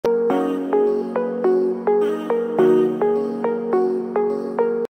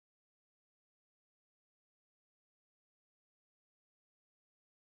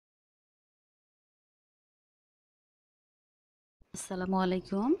Assalamu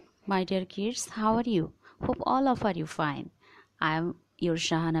alaikum, my dear kids. How are you? Hope all of you fine. I am your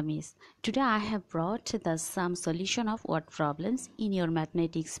Shahana Miss. Today I have brought some solution of word problems in your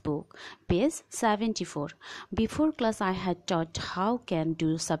mathematics book, page 74. Before class I had taught how can do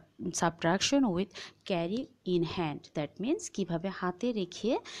subtraction with carry in hand. That means কিভাবে হাতে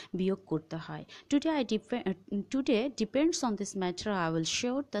রেখে বিয়োগ করতে হয়. Today depends on this matter. I will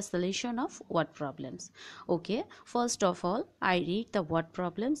show the solution of word problems. Okay, first of all I read the word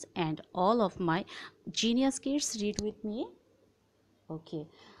problems and all of my genius kids read with me. Okay,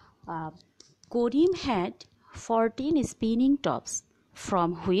 Korim had 14 spinning tops, from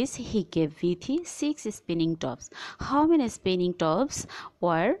which he gave Vithi 6 spinning tops. How many spinning tops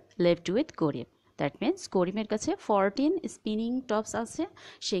were left with Korim? That means করিমের কাছে 14 spinning tops আছে,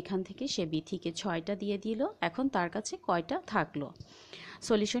 সেখান থেকে সে বিথিকে 6টা দিয়ে দিল। এখন তার কাছে কয়টা থাকলো?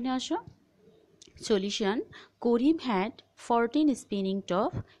 সলিউশনে আসো। Solution: Korim had 14 spinning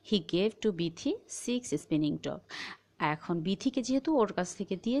top. He gave to Bithi 6 spinning top. এখন বিথিকে যেহেতু ওর কাছ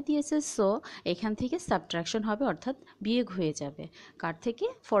থেকে দিয়ে দিয়েছে, সো এখান থেকে সাবট্রাকশন হবে, অর্থাৎ বিয়োগ হয়ে যাবে। কার থেকে?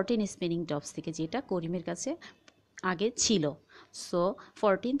 14 স্পিনিং টপস থেকে, যেটা করিমের কাছে আগে ছিল। সো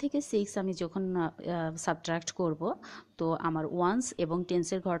 14 থেকে 6 আমি যখন সাবট্রাক্ট করব, তো আমার ওয়ান্স এবং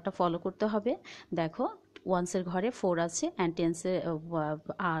টেন্সের ঘরটা ফলো করতে হবে। দেখো, ওয়ান্সের ঘরে 4 আছে অ্যান্ড টেন্সের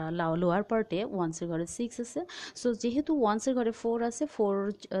লোয়ার পার্টে ওয়ান্সের ঘরে 6 আছে। সো যেহেতু ওয়ান্সের ঘরে 4 আছে, 4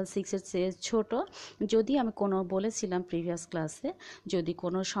 6-এর চেয়ে ছোটো। যদি আমি কোনো বলেছিলাম প্রিভিয়াস ক্লাসে, যদি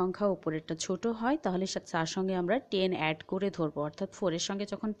কোনো সংখ্যা উপরেরটা ছোট হয় তাহলে তার সঙ্গে আমরা 10 অ্যাড করে ধরবো, অর্থাৎ 4-এর সঙ্গে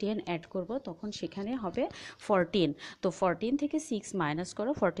যখন 10 অ্যাড করব তখন সেখানে হবে 14। তো 14 থেকে 6 মাইনাস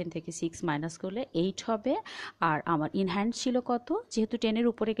করো, 14 থেকে 6 মাইনাস করলে 8 হবে। আর আমার ইন হ্যান্ড ছিল কত? যেহেতু 10-এর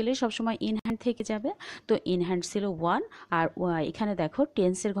উপরে গেলে সবসময় ইন হ্যান্ড থেকে যাবে, তো ইন হ্যান্ড ছিল 1। আর এখানে দেখো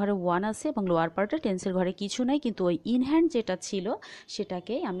টেন্সের ঘরে 1 আছে এবং লোয়ার পার্টে টেন্সের ঘরে কিছু নাই, কিন্তু ওই ইন হ্যান্ড যেটা ছিল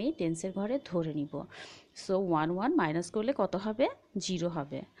সেটাকেই আমি টেন্সের ঘরে ধরে নিব। সো 1 মাইনাস করলে কত হবে? 0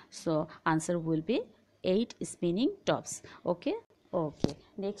 হবে। So answer will be 8 spinning tops. Okay,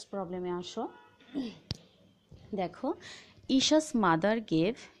 next প্রবলেমে আসো। দেখো, Isha's mother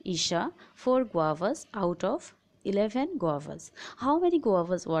gave Isha 4 guavas out of 11 guavas. How many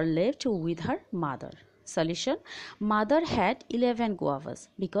guavas were left with her mother? Solution: mother had 11 guavas,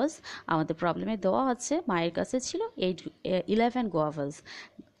 because আমাদের প্রবলেমে দেওয়া আছে মায়ের কাছে ছিল 11 guavas।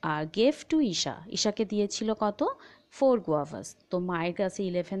 গেভ টু ঈশাকে দিয়েছিল কত? 4 guavas। তো মায়ের কাছে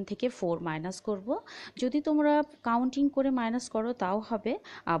 11 থেকে 4 মাইনাস করব। যদি তোমরা কাউন্টিং করে মাইনাস করো তাও হবে।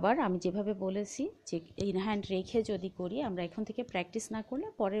 আবার আমি যেভাবে বলেছি যে ইন হ্যান্ড রেখে যদি করি, আমরা এখন থেকে প্র্যাকটিস না করলে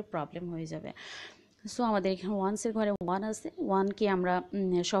পরের প্রবলেম হয়ে যাবে। সো আমাদের এখানে ওয়ান্সের ঘরে 1 আছে, 1কে আমরা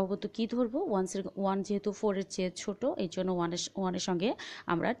স্বভাবত কী ধরবো? 1 যেহেতু 4-এর চেয়ে ছোটো, এই জন্য 1-এর সঙ্গে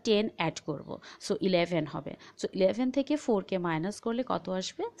আমরা 10 অ্যাড করব। সো 11 হবে। সো 11 থেকে 4কে মাইনাস করলে কত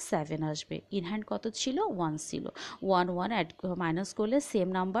আসবে? 7 আসবে। ইন হ্যান্ড কত ছিল? 1 ছিল। 1 অ্যাড মাইনাস করলে সেম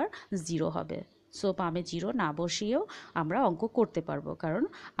নাম্বার 0 হবে। সো বামে 0 না বসিয়েও আমরা অঙ্ক করতে পারবো, কারণ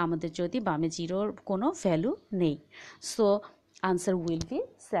আমাদের যদি বামে 0-র কোনো ভ্যালু নেই। So answer will be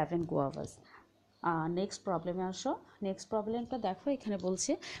 7 guavas। Next প্রবলেমে আসো। নেক্সট প্রবলেমটা দেখো, এখানে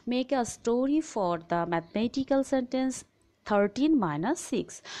বলছে make a story for the mathematical sentence 13 minus 6।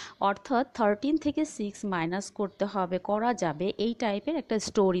 অর্থাৎ 13 থেকে 6 মাইনাস করতে হবে, করা যাবে, এই টাইপের একটা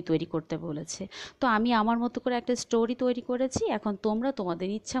স্টোরি তৈরি করতে বলেছে। তো আমি আমার মতো করে একটা স্টোরি তৈরি করেছি। এখন তোমরা তোমাদের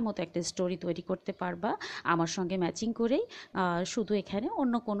ইচ্ছা মতো একটা স্টোরি তৈরি করতে পারবা, আমার সঙ্গে ম্যাচিং করেই। শুধু এখানে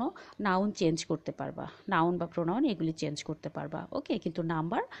অন্য কোনো নাউন চেঞ্জ করতে পারবা, নাউন বা প্রোনাউন এগুলি চেঞ্জ করতে পারবা। ওকে, কিন্তু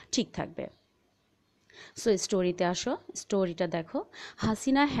নাম্বার ঠিক থাকবে। সো স্টোরিতে আসো। স্টোরিটা দেখো,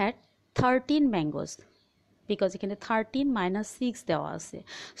 হাসিনা হ্যাড 13 ম্যাঙ্গোস, বিকজ এখানে 13 মাইনাস 6 দেওয়া আছে।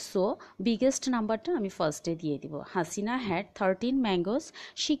 সো বিগেস্ট নাম্বারটা আমি ফার্স্টে দিয়ে দিব। Hasina had 13 mangoes,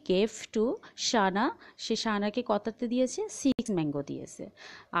 she gave two শানা, সে শানাকে কততে দিয়েছে? 6 ম্যাঙ্গো দিয়েছে।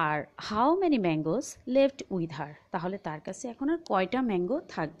 আর how many mangoes left with her, তাহলে তার কাছে এখন আর কয়টা ম্যাঙ্গো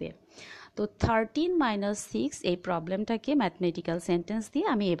থাকবে? তো 13 মাইনাস 6 এই প্রবলেমটাকে ম্যাথমেটিক্যাল সেন্টেন্স দিয়ে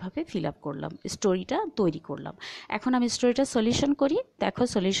আমি এভাবে ফিল আপ করলাম, স্টোরিটা তৈরি করলাম। এখন আমি স্টোরিটা সলিউশন করি। দেখো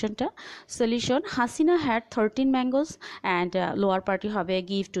সলিউশনটা। Solution: Hasina had 13 mangoes and lower party হবে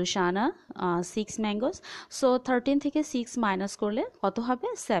গিভ টু শানা 6 ম্যাঙ্গোস। সো 13 থেকে 6 মাইনাস করলে কত হবে?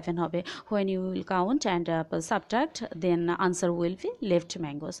 7 হবে। When you will count and subtract, then answer will be left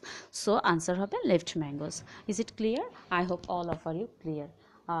mangoes. So answer হবে left mangoes. Is it clear? I hope all of are you clear.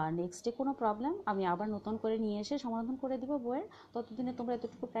 আর নেক্সটে কোনো problem আমি আবার নতুন করে নিয়ে এসে সমাধান করে দিব বইয়ের। ততদিনে তোমরা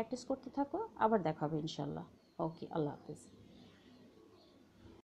এতটুকু প্র্যাকটিস করতে থাকো, আবার দেখা হবে ইনশাল্লাহ। ওকে, আল্লাহ হাফিজ।